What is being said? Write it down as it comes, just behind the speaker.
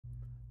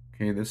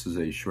Hey, this is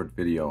a short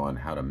video on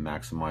how to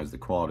maximize the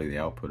quality of the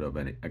output of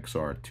an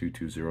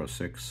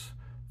XR2206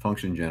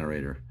 Function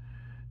Generator.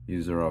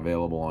 These are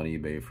available on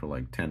eBay for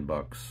like 10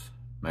 bucks,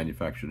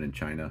 manufactured in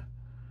China.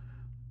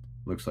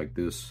 Looks like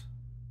this.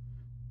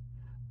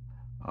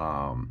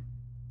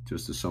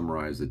 Just to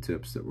summarize the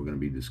tips that we're going to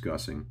be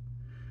discussing.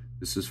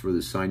 This is for the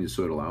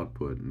sinusoidal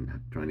output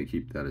and trying to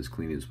keep that as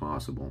clean as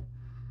possible.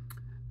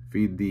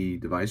 Feed the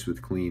device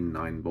with clean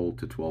 9 volt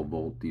to 12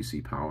 volt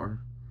DC power.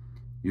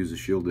 Use a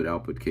shielded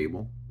output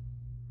cable.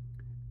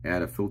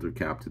 Add a filter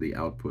cap to the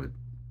output.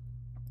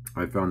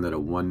 I found that a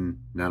 1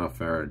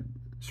 nanofarad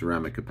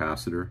ceramic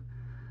capacitor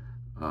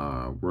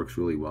works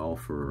really well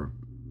for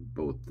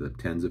both the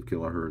tens of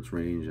kilohertz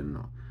range and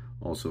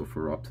also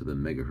for up to the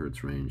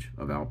megahertz range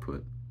of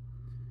output.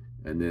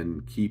 And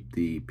then keep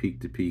the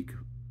peak-to-peak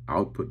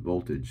output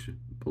voltage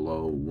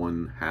below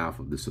 1/2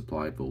 of the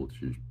supply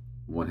voltage,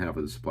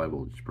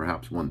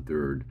 perhaps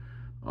 1/3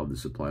 of the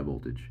supply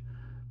voltage.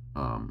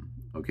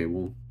 Okay,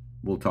 we'll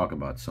talk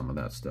about some of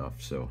that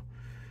stuff. So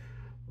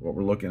what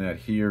we're looking at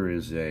here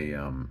is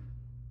a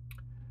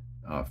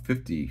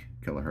 50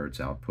 kilohertz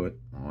output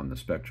on the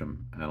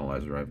spectrum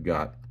analyzer. I've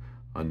got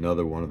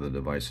another one of the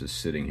devices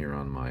sitting here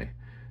on my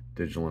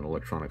Digital and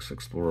Electronics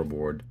Explorer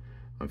board.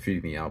 I'm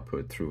feeding the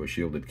output through a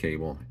shielded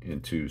cable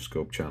into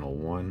scope channel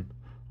 1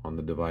 on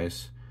the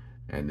device,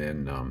 and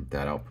then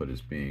that output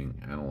is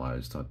being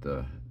analyzed in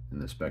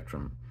the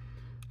spectrum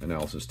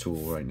analysis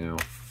tool right now.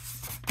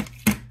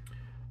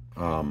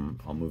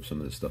 I'll move some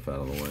of this stuff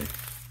out of the way.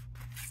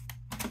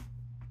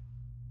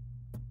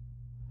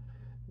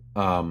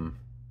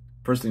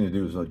 First thing to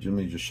do is let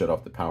me just shut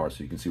off the power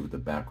so you can see what the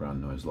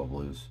background noise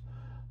level is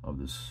of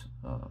this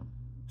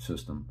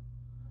system.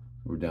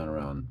 We're down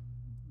around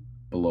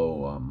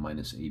below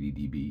minus 80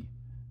 dB,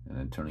 and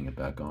then turning it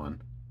back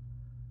on.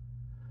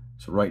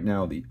 So right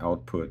now the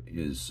output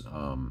is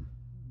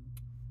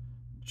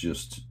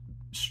just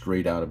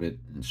straight out of it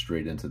and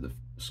straight into the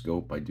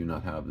scope. I do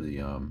not have the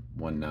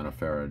 1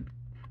 nanofarad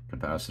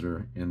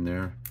capacitor in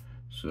there,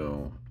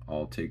 so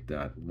I'll take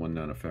that 1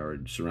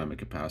 nanofarad ceramic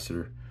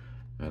capacitor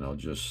and I'll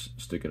just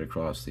stick it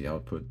across the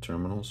output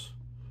terminals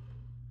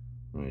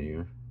right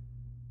here.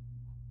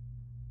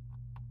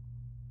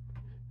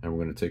 And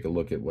we're going to take a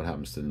look at what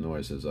happens to the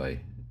noise as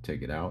I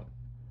take it out.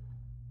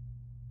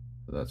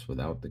 So that's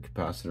without the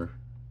capacitor.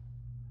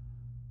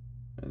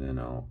 And then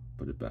I'll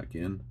put it back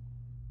in.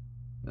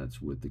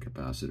 That's with the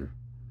capacitor.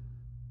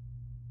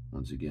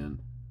 Once again,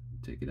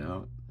 take it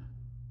out,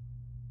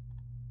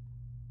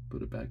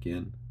 put it back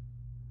in.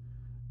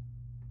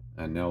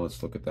 And now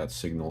let's look at that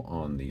signal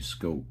on the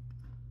scope.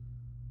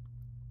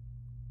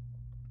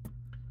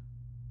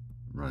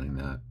 Running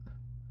that.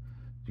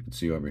 You can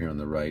see over here on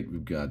the right,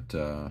 we've got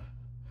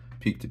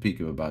peak to peak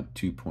of about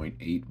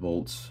 2.8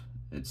 volts.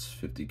 It's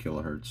 50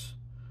 kilohertz.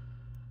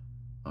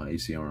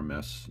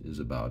 ACRMS is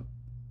about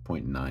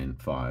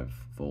 0.95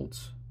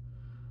 volts.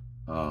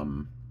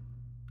 I'm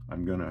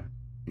gonna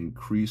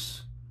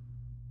increase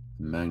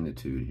the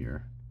magnitude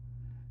here,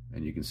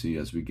 and you can see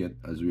as we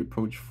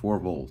approach 4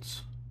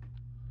 volts,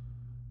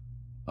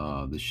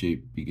 the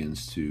shape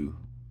begins to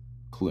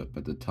clip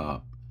at the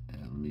top.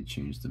 And let me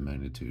change the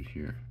magnitude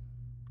here.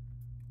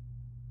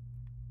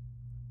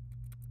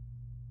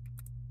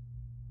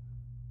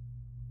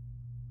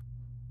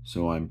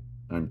 So I'm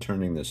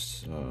turning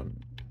this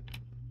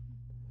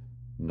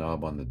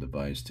knob on the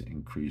device to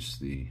increase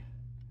the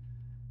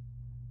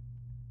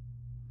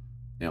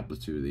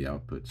amplitude of the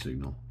output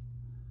signal,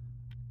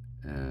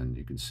 and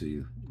you can see,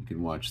 you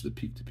can watch the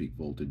peak-to-peak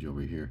voltage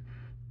over here,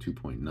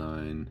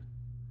 2.9.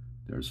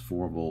 There's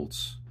 4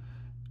 volts.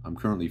 I'm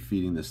currently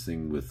feeding this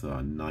thing with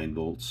 9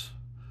 volts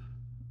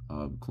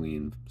of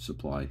clean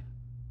supply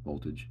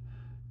voltage,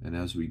 and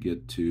as we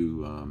get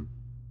to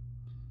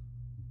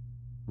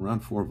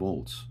around 4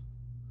 volts,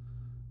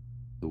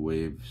 the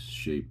wave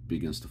shape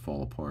begins to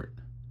fall apart.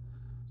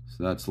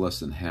 So that's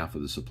less than half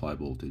of the supply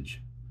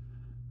voltage.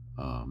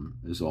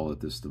 Is all that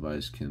this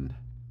device can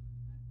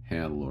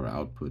handle or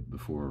output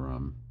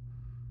before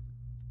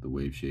the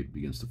wave shape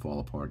begins to fall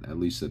apart, at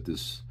least at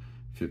this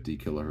 50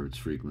 kilohertz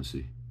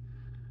frequency.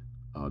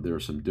 There are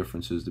some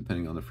differences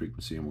depending on the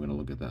frequency, and we're going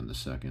to look at that in a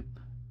second.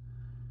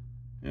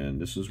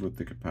 And this is with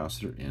the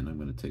capacitor in. I'm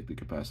going to take the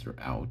capacitor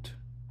out,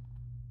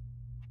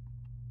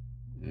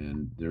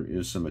 and there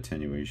is some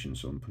attenuation,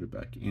 so I'm going to put it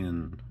back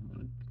in. I'm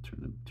going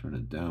to turn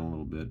it down a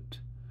little bit.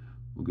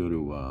 We'll go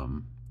to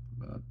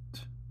about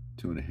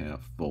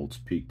 2.5 volts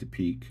peak to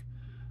peak,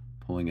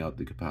 pulling out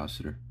the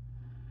capacitor.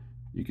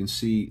 You can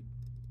see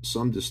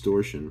some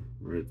distortion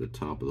right at the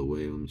top of the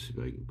wave. Let me see if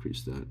I can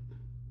increase that.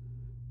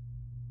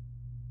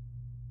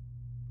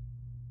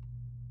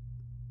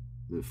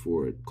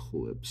 Before it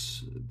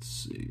clips, let's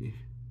see.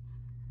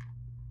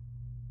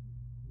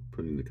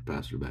 Putting the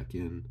capacitor back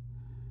in.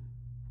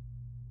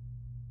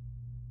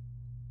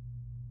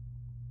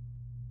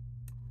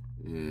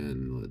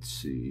 And let's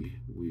see,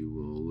 we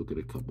will look at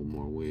a couple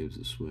more waves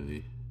this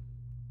way.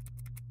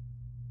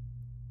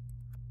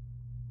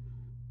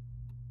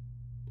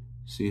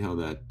 See how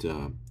that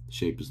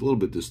shape is a little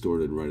bit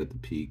distorted right at the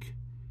peak.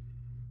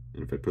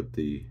 And if I put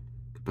the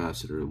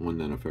capacitor 1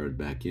 nanofarad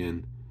back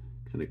in,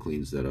 kind of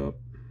cleans that up.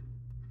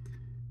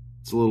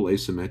 It's a little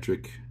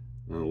asymmetric,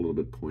 a little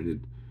bit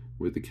pointed.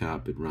 With the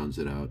cap, it rounds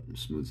it out and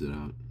smooths it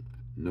out.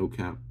 No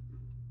cap,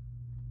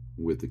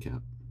 with the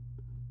cap.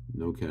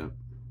 No cap,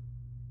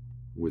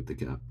 with the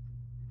cap.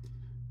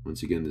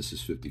 Once again, this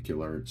is 50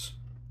 kilohertz.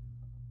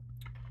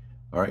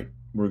 All right,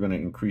 we're going to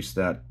increase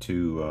that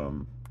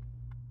to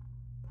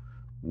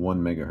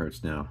 1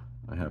 megahertz now.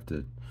 I have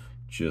to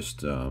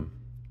just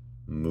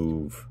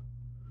move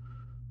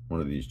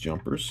one of these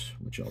jumpers,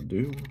 which I'll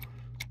do.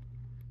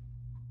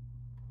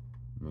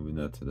 Moving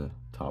that to the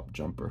top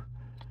jumper.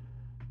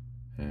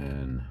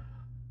 And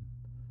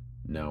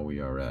now we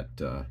are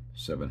at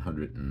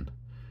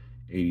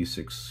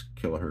 786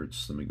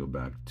 kilohertz. Let me go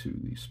back to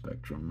the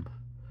spectrum.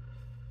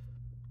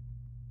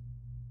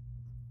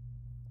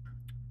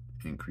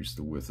 Increase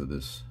the width of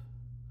this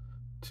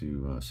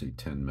to say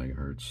 10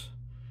 megahertz,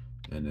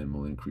 and then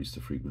we'll increase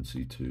the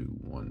frequency to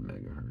 1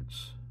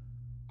 megahertz.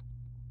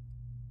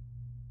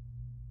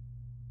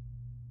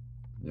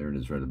 There it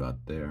is, right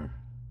about there.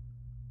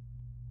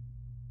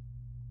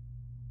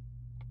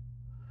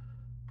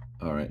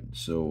 All right,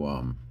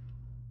 so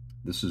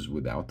this is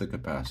without the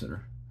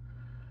capacitor,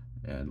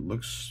 and it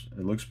looks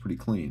pretty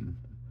clean.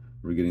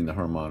 We're getting the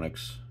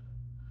harmonics.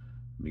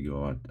 Let me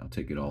go out. I'll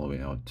take it all the way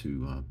out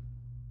to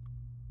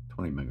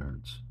 20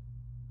 megahertz,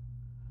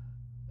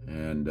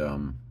 and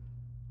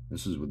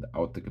this is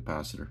without the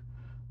capacitor,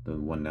 the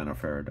 1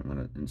 nanofarad. I'm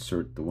going to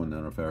insert the 1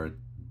 nanofarad.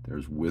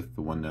 There's with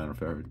the 1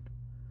 nanofarad,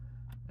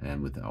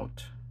 and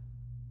without,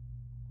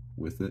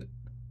 with it,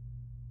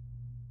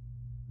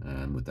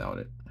 and without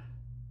it.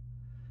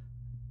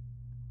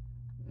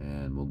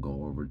 And we'll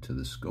go over to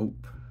the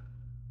scope,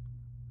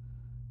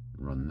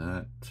 run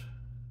that.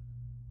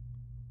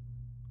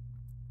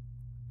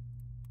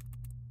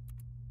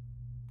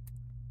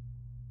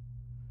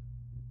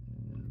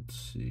 And let's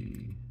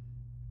see.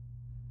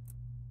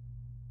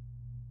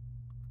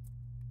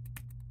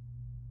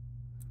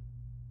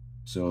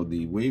 So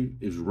the wave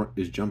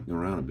is jumping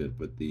around a bit,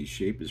 but the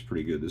shape is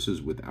pretty good. This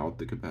is without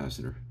the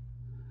capacitor.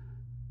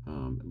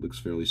 It looks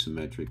fairly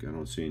symmetric. I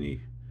don't see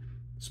any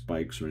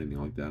spikes or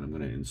anything like that. I'm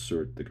going to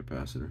insert the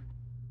capacitor,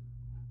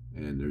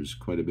 and there's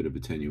quite a bit of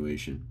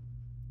attenuation.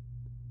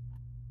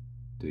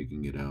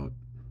 Taking it out,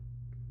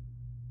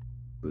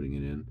 putting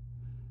it in,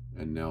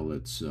 and now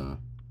let's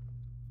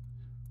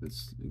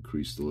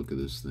increase the look of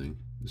this thing.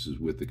 This is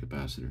with the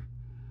capacitor.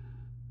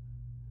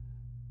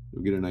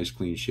 We'll get a nice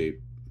clean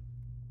shape.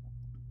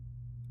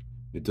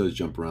 It does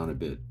jump around a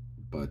bit,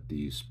 but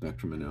the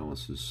spectrum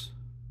analysis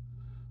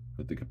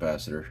with the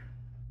capacitor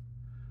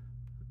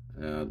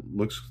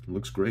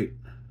looks great.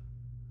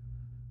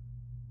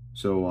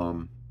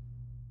 So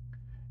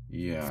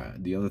yeah,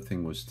 the other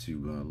thing was to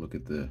look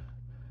at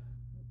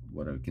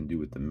what I can do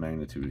with the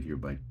magnitude here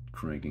by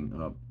cranking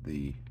up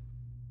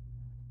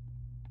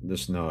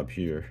this knob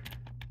here,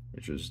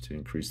 which is to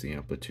increase the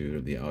amplitude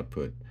of the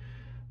output.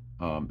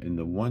 In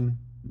the 1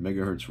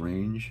 megahertz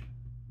range,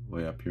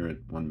 way up here at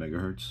 1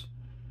 megahertz,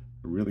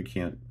 I really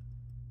can't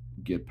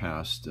get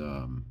past.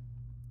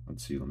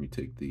 Let's see. Let me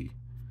take the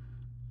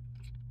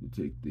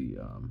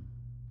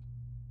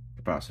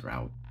capacitor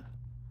out,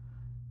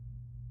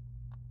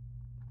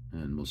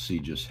 and we'll see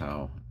just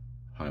how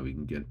high we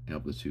can get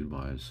amplitude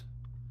wise.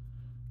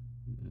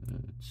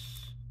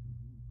 Let's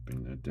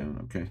bring that down.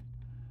 Okay,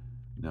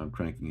 now I'm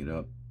cranking it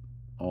up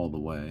all the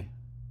way,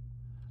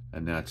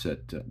 and that's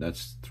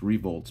 3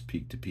 volts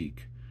peak to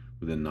peak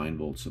with a 9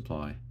 volt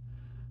supply.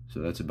 So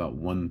that's about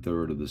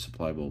 1/3 of the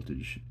supply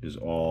voltage is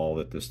all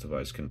that this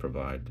device can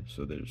provide.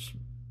 So there's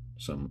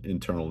some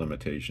internal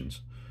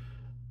limitations.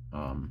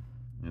 And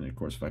of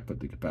course, if I put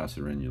the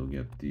capacitor in, you'll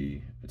get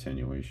the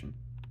attenuation.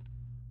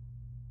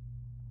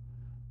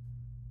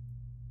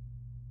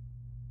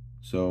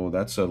 So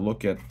that's a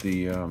look at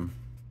the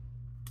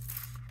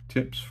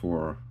tips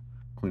for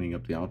cleaning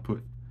up the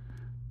output.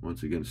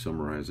 Once again,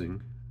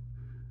 summarizing: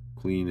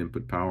 clean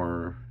input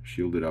power,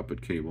 shielded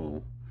output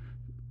cable,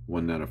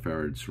 1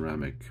 nanofarad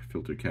ceramic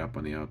filter cap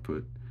on the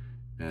output,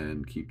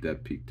 and keep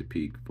that peak to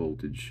peak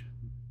voltage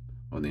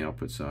on the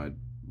output side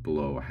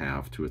below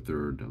 1/2 to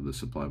 1/3 of the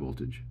supply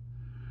voltage.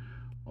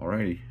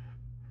 Alrighty,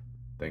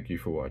 thank you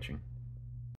for watching.